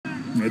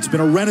It's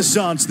been a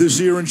renaissance this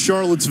year in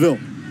Charlottesville.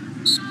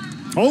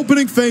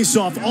 Opening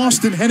face-off,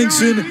 Austin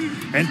Henningsen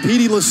and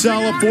Petey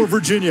LaSala for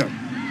Virginia.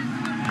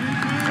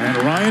 And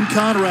Ryan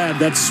Conrad,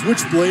 that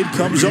switchblade,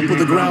 comes up with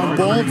the ground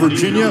ball.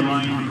 Virginia,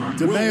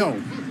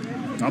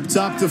 DeMeo, up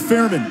top to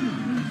Fairman.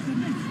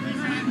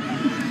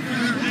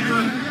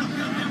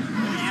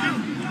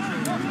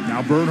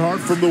 Now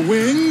Bernhardt from the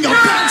wing, a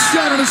bounce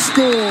shot and a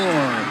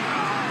score.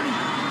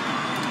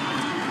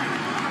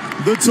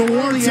 The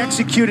poorly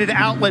executed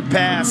outlet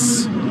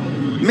pass,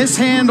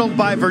 mishandled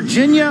by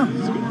Virginia,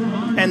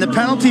 and the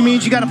penalty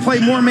means you got to play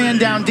more man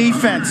down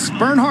defense.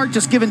 Bernhardt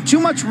just given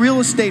too much real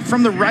estate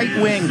from the right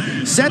wing,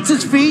 sets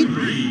his feet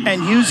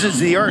and uses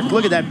the earth.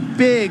 Look at that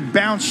big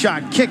bounce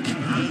shot, kick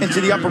into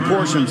the upper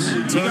portions.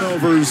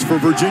 Turnovers for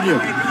Virginia.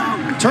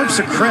 Terps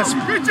are crisp.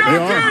 They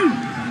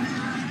are.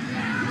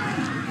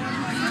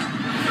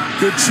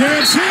 Good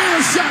chance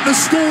here, shot to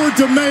score.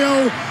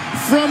 DeMeo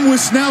from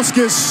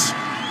Wisnauskas.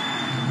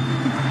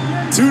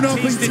 2-0.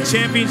 Tasted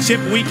championship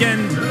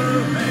weekend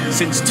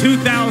since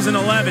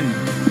 2011.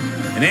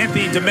 And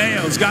Anthony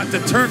DeMeo's got the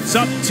Terps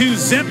up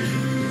 2-zip.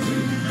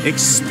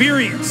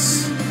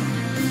 Experience.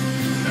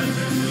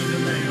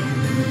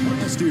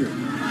 Last year.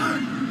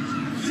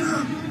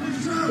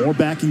 More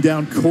backing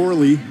down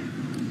Corley.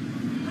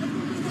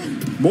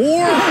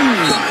 More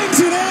finds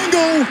an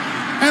angle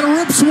and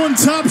rips one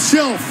top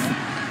shelf.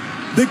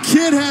 The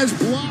kid has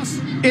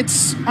blossomed.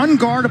 It's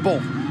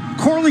unguardable.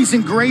 Corley's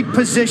in great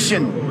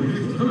position.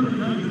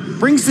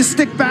 Brings the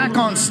stick back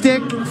on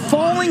stick,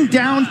 falling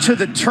down to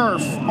the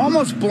turf,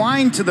 almost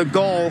blind to the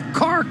goal.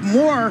 Clark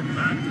Moore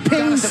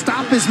pinged to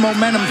stop his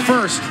momentum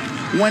first.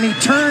 When he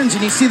turns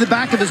and you see the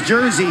back of his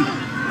jersey,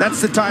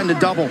 that's the time to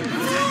double.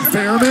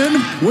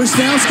 Fairman,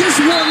 Wisnauskas,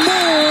 one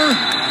more,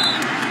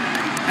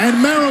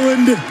 and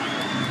Maryland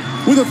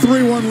with a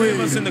 3-1 lead.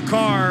 Us in the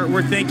car,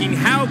 we're thinking,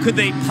 how could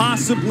they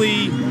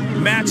possibly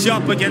match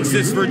up against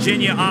this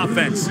Virginia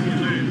offense?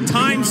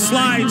 Time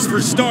slides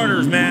for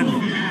starters,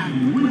 man.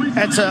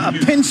 That's a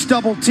pinch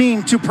double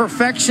team to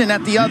perfection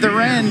at the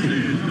other end.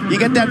 You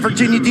get that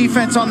Virginia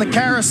defense on the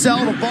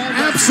carousel. The ball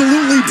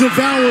absolutely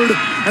devoured,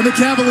 and the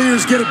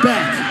Cavaliers get it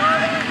back.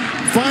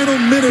 Final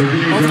minute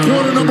of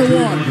quarter number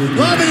one.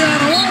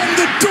 Laviano on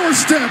the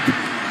doorstep.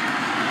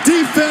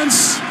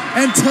 Defense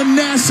and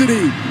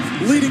tenacity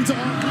leading to...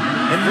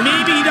 And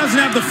maybe he doesn't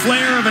have the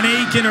flair of an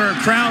Aiken or a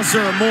Krauser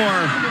or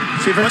more.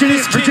 See,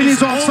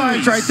 Virginia's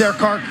offsides right there,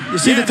 Clark. You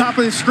see the top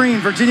of the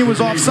screen. Virginia was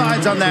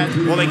offsides on that.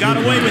 Well, they got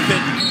away with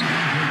it.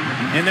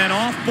 And then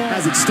off ball.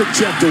 Has it stick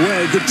checked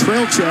away. Good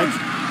trail check.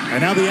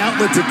 And now the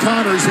outlet to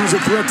Connors, who's a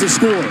threat to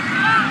score.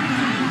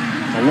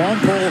 The long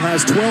pole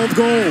has 12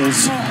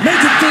 goals.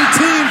 Make it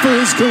 13 for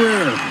his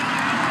career.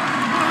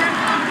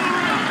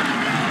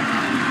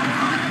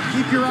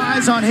 Keep your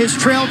eyes on his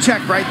trail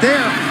check right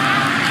there.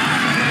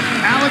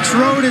 Alex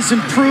Rode has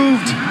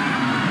improved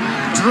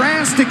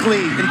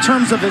drastically in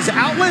terms of his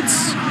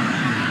outlets.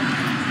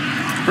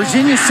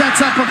 Virginia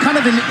sets up a kind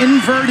of an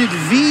inverted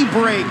V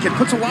break. It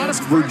puts a lot of...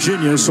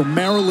 Virginia, so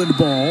Maryland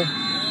ball.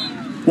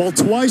 Well,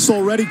 twice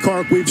already,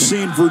 Clark, we've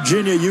seen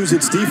Virginia use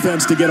its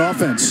defense to get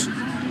offense.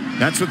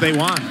 That's what they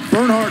want.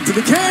 Bernhardt to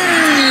the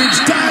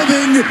cage,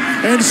 diving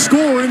and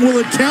scoring. Will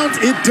it count?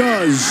 It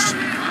does. So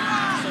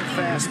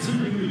fast.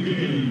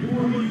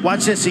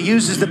 Watch this, he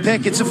uses the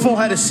pick. It's a full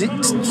head of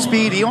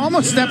speed. He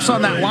almost steps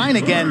on that line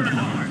again.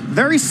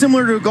 Very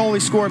similar to a goal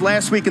he scored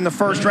last week in the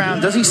first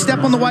round. Does he step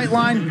on the white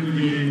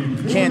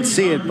line? Can't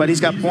see it, but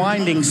he's got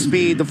blinding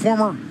speed. The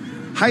former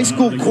high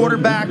school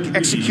quarterback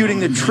executing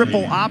the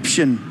triple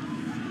option.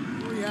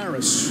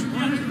 Harris.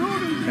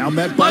 Now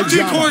met by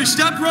Jama. Corey,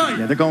 step right.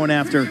 Yeah, they're going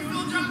after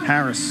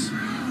Harris.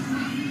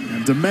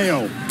 And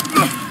DeMeo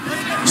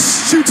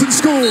shoots and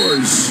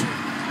scores.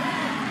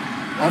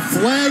 A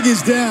flag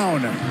is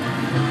down.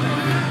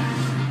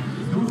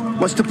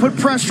 Was to put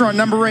pressure on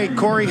number 8,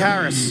 Corey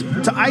Harris,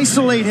 to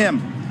isolate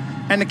him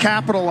and to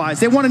capitalize.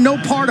 They wanted no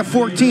part of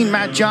 14,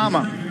 Matt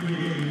Jama.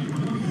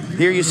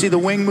 Here you see the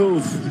wing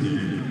move.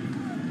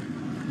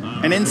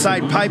 An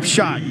inside pipe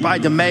shot by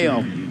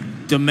DeMeo.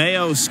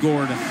 DeMeo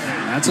scored.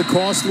 That's a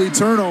costly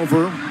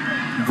turnover.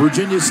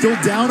 Virginia still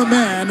down a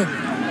man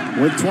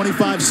with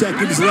 25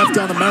 seconds left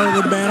on the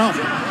Maryland man up.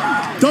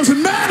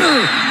 Doesn't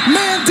matter!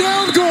 Man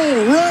down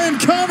goal! Ryan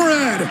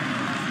Conrad!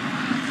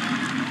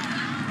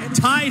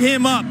 Tied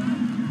him up.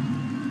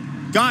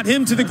 Got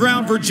him to the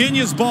ground.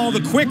 Virginia's ball,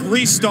 the quick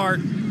restart,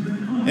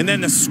 and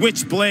then the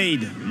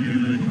switchblade.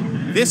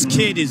 This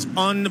kid is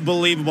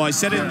unbelievable. I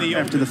said it in the...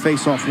 After the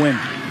face-off win.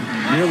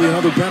 Nearly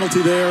another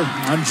penalty there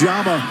on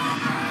Jama.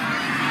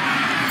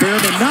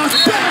 Fairman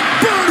knocked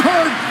back.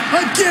 Bernhardt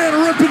again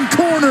ripping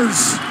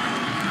corners.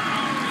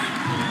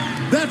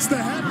 That's the...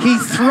 He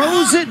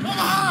throws it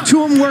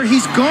to him where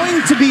he's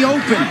going to be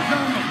open.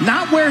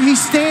 Not where he's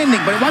standing,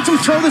 but watch him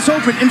throw this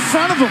open in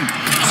front of him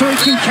so he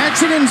can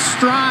catch it in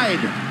stride.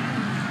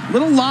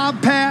 Little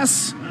lob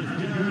pass.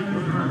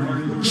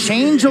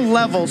 Change of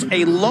levels.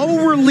 A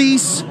low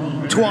release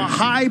to a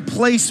high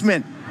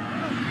placement.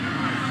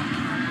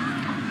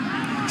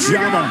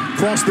 Jama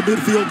across the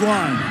midfield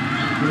line.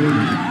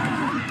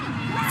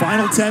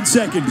 Final 10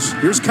 seconds.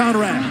 Here's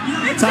Conrad.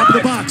 Top of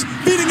the box.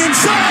 Feeding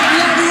inside.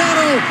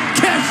 Laviano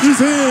cashes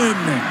in.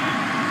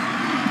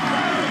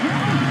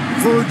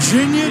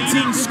 Virginia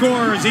leading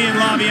scorers, Ian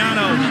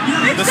Laviano,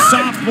 the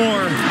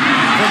sophomore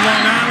from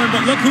Long Island.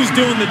 But look who's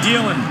doing the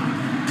dealing.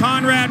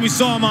 Conrad, we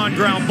saw him on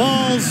ground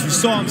balls. We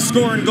saw him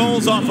scoring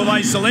goals off of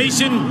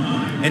isolation.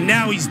 And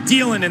now he's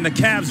dealing, and the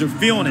Cavs are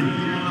feeling it.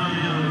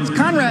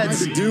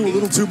 Conrad's do a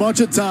little too much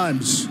at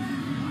times.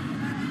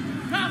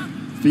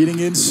 Feeding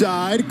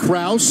inside,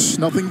 Kraus,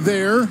 nothing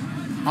there.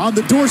 On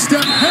the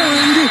doorstep,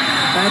 Herring,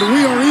 and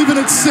we are even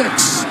at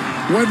 6.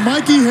 When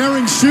Mikey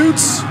Herring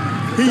shoots,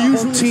 he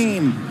double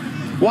team.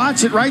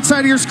 Watch it, right side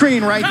of your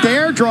screen, right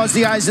there. Draws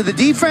the eyes of the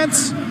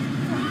defense.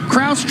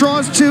 Kraus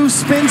draws 2,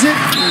 spins it.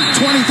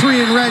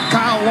 23 in red,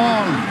 Kyle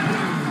Long.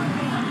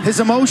 His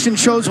emotion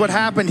shows what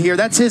happened here.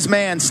 That's his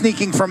man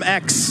sneaking from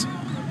X.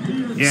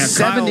 Yeah,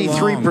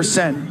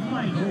 73%.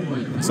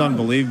 It's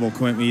unbelievable,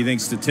 Quint, when you think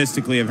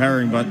statistically of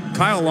Herring, but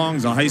Kyle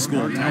Long's a high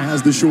schooler. Now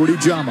has the shorty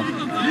Jama.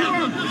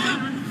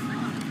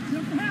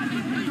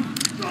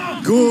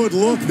 Good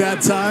look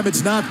that time.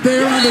 It's not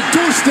there on the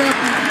doorstep.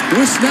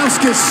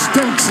 Wisnowski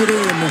stunks it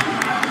in.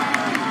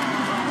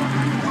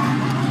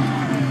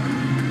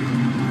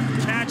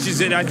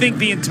 Catches it. I think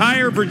the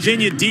entire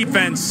Virginia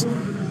defense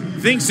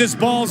thinks this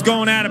ball's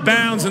going out of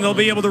bounds and they'll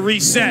be able to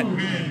reset.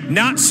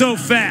 Not so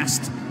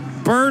fast.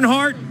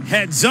 Bernhardt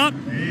heads up.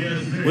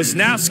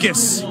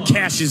 Wisnowskis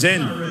cashes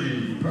in.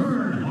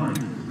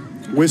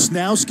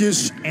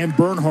 Wisnowskis and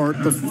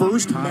Bernhardt, the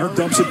first Connor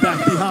dumps it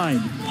back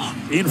behind.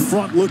 In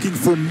front looking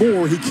for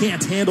more. He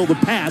can't handle the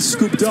pass.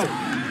 Scooped up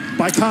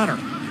by Connor.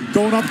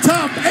 Going up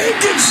top.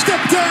 Aiken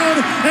stepped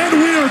down, and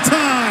we are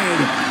tied.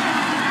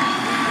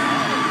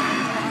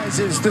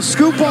 Is the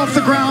scoop off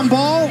the ground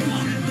ball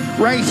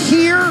right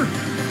here.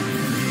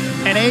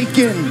 And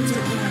Aiken,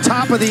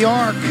 top of the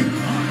arc.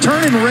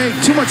 Turn and rig,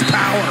 too much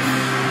power.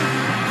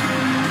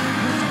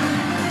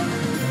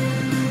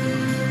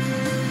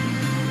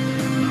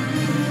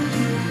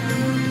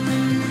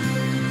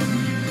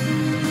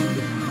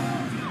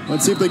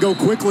 Let's see if they go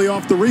quickly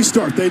off the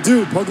restart. They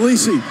do.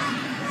 Puglisi.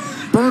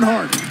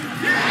 Bernhardt.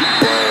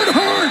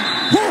 Bernhardt!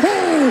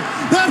 Whoa!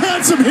 That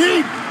had some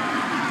heat!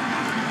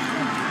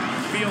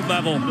 Field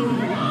level.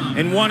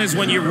 And one is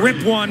when you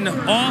rip one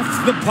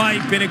off the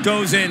pipe and it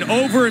goes in.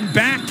 Over and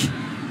back.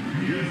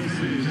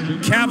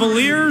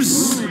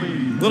 Cavaliers.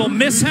 Little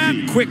mishap.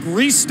 Quick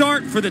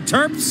restart for the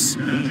Terps.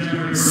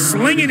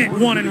 Slinging it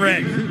 1 in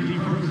red.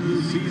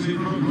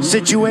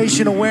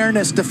 Situation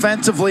awareness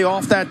defensively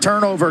off that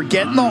turnover.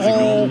 Get in the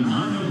hole.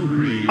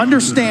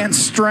 Understand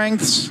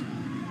strengths.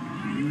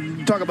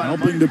 Talk about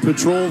helping to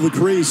patrol the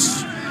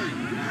crease.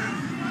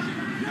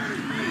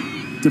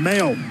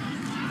 DeMeo.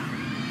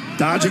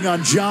 Dodging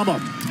on Jama.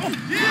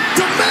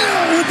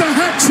 DeMeo with the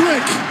hat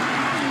trick.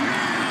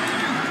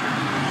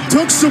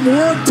 Took some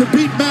work to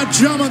beat Matt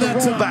Jama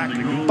that time. Back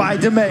by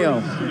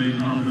DeMeo.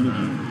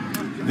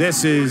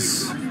 This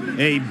is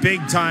a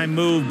big-time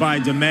move by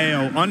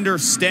DeMeo,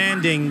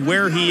 understanding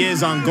where he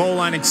is on goal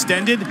line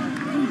extended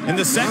in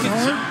the second.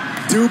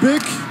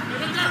 Dubik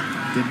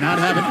did not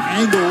have an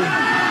angle,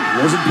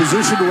 wasn't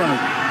positioned right.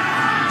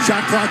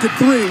 Shot clock at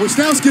 3.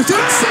 Wisnowski's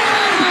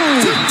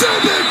inside to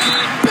Dubik,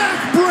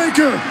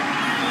 backbreaker.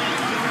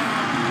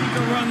 A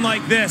run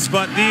like this,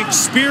 but the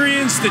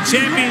experience, the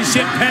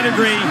championship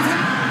pedigree,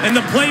 and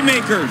the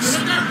playmakers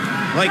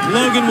like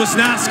Logan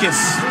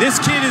Wisnowskis. This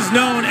kid is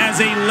known as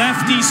a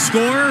lefty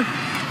scorer,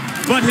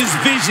 but his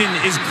vision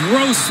is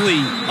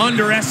grossly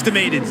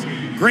underestimated.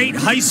 Great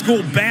high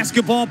school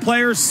basketball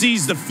player,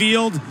 sees the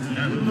field.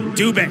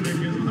 Dubik,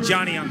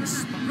 Johnny on the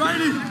spot.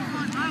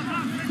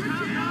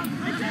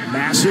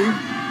 Massey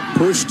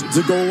pushed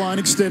to goal line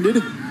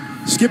extended.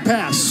 Skip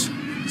pass.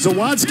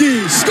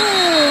 Zawadzki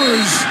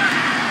scores!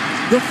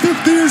 The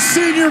 50-year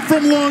senior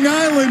from Long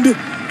Island,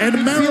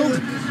 and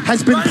Maryland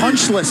has been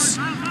punchless.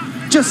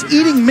 Just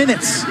eating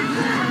minutes.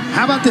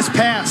 How about this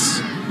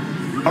pass?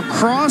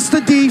 Across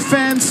the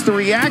defense, the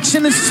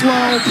reaction is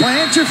slow.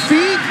 Plant your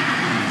feet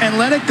and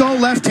let it go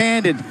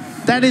left-handed.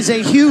 That is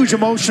a huge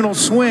emotional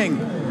swing.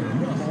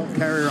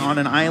 Carrier on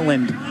an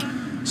island.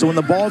 So when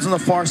the ball's on the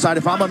far side,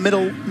 if I'm a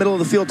middle of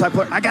the field type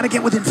player, I got to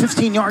get within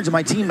 15 yards of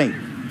my teammate.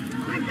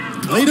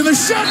 Late in the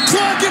shot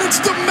clock, and it's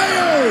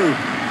DeMeo.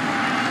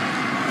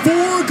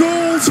 4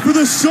 goals for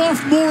the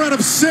sophomore out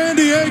of San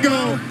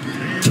Diego.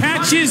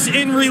 Catches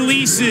and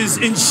releases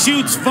and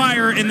shoots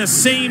fire in the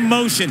same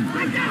motion.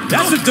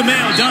 That's what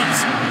DeMeo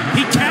does.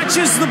 He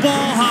catches the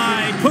ball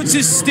high, puts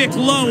his stick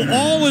low,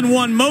 all in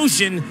one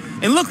motion,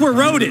 and look where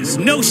Road is.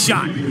 No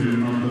shot.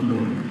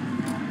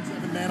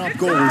 7-man up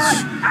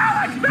goals.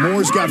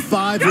 Moore's got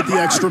 5 with the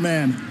extra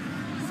man.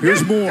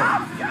 Here's Moore.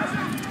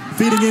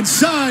 Feeding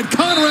inside.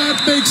 Conrad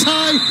fakes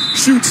high,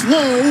 shoots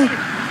low.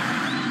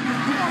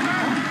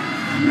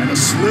 And a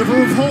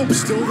sliver of hope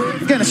still there.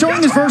 Again,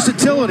 showing his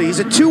versatility. He's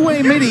a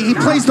two-way midi. He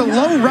plays the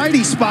low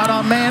righty spot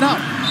on man up.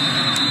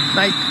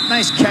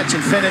 Nice catch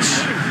and finish.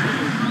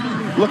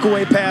 Look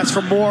away pass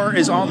from Moore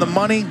is on the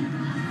money.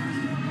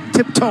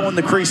 tiptoeing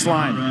the crease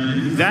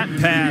line. That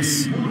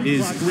pass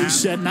is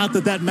reset. Not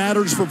that that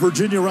matters for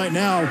Virginia right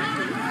now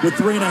with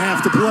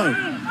 3.5 to play.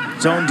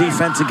 Zone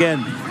defense again.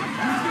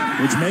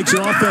 Which makes an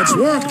offense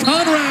work.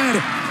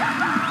 Conrad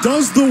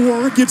does the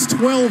work. It's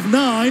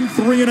 12-9,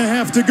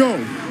 3.5 to go.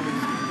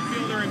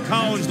 Fielder in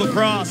college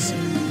lacrosse.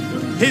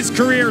 His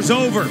career's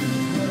over.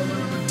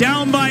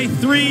 Down by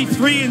 3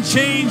 and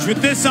change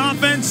with this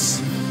offense.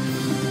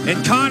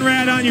 And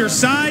Conrad on your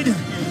side.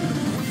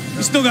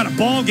 You still got a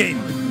ball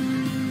game.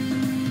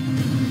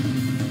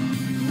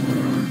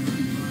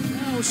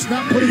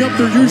 Not putting up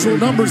their usual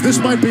numbers. This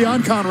might be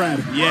on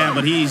Conrad. Yeah,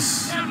 but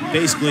he's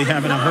basically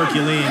having a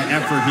Herculean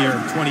effort here.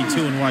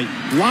 22 in white.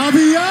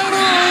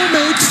 Laviano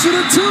makes it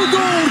a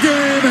 2-goal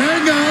game.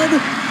 Hang on.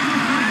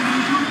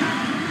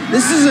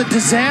 This is a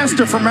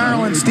disaster for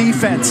Maryland's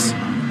defense.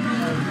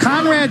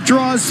 Conrad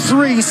draws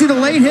 3. You see the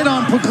late hit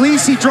on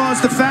Puglisi,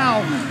 draws the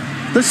foul.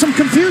 There's some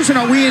confusion.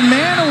 Are we in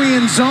man? Are we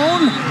in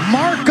zone?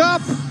 Mark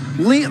up.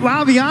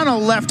 Laviano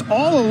left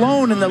all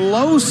alone in the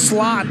low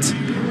slot.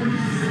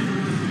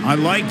 I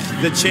like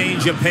the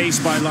change of pace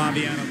by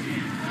Laviano.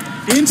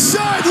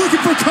 Inside, looking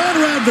for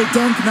Conrad. The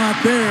dunk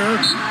not there.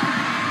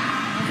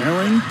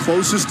 Herring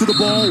closest to the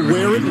ball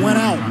where it went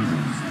out.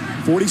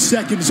 40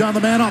 seconds on the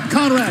man up.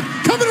 Conrad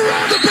coming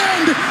around the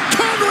bend.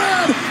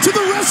 Conrad to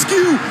the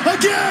rescue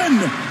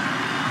again.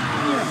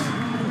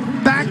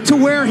 Back to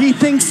where he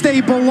thinks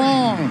they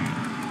belong.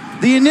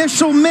 The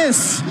initial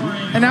miss.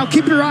 And now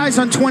keep your eyes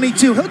on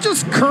 22. He'll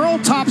just curl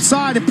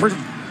topside and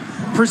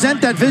present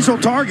that visual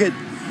target.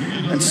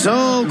 And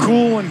so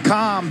cool and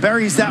calm.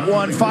 Buries that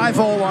one.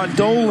 5-0 on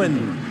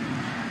Dolan.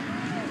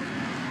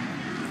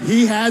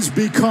 He has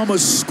become a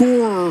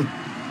scorer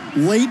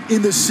late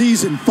in the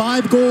season.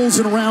 5 goals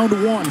in round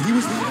 1. He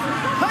was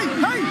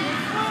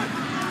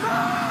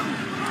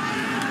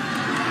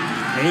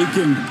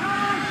Aiken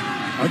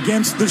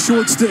against the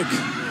short stick.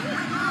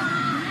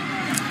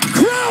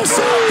 Krause!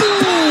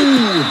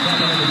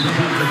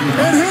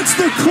 It hits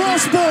the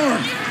crossbar.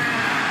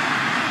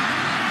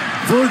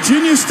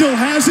 Virginia still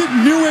has it.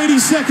 New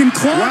 80-second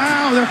clock.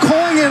 Wow, they're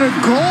calling it a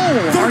goal.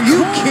 Are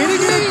you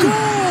kidding me?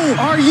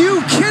 Are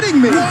you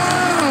kidding me?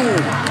 Wow.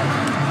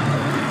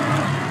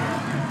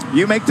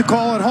 You make the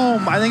call at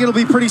home. I think it'll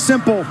be pretty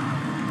simple.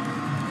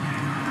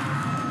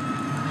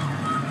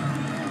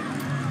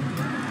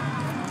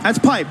 That's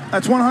pipe.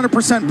 That's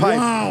 100% pipe.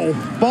 Wow.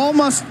 Ball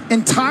must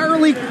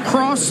entirely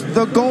cross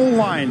the goal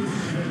line.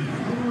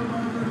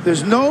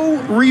 There's no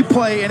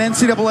replay in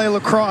NCAA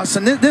lacrosse,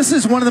 and this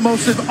is one of the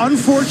most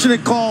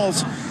unfortunate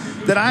calls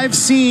that I've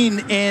seen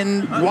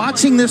in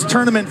watching this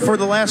tournament for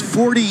the last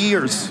 40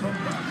 years.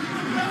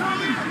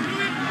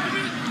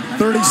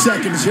 30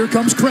 seconds. Here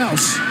comes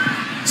Krause.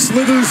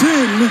 Slithers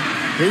in.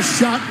 His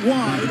shot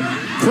wide.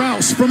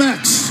 Krause from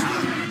X.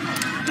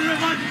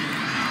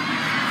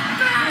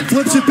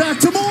 Flips it back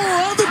to Moore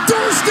on the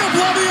doorstep.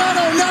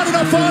 Laviano, not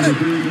enough on it.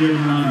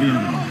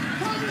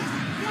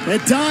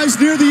 It dies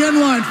near the end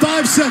line.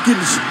 5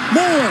 seconds.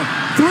 Moore,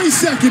 3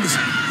 seconds.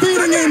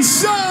 Feeding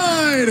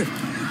inside.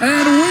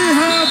 And we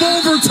have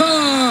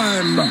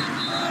overtime.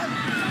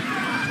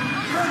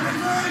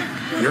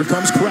 Here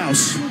comes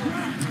Krause.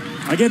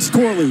 Against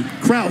Corley.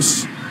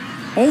 Krause.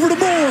 Over to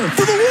Moore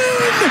for the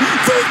win.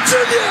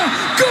 Virginia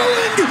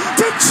going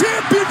to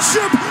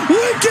championship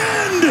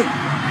weekend.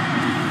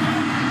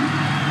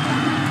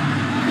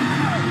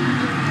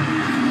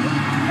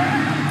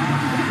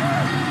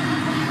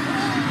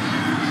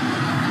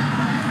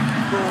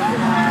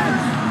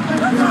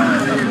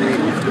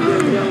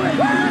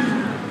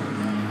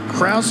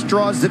 Krause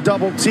draws the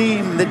double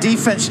team. The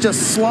defense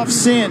just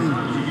sloughs in,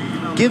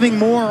 giving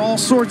Moore all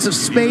sorts of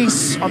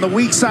space on the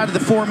weak side of the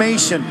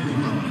formation.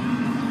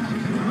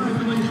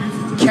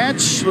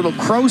 Catch, little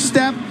crow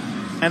step,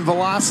 and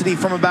velocity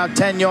from about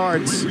 10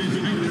 yards.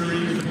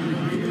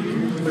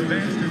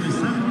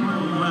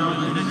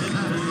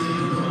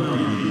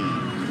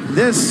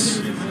 This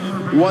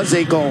was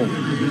a goal.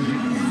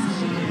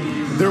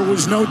 There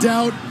was no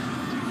doubt.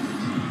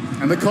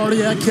 And the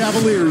Cardiac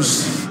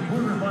Cavaliers,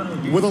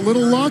 with a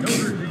little luck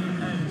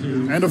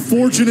and a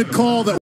fortunate call that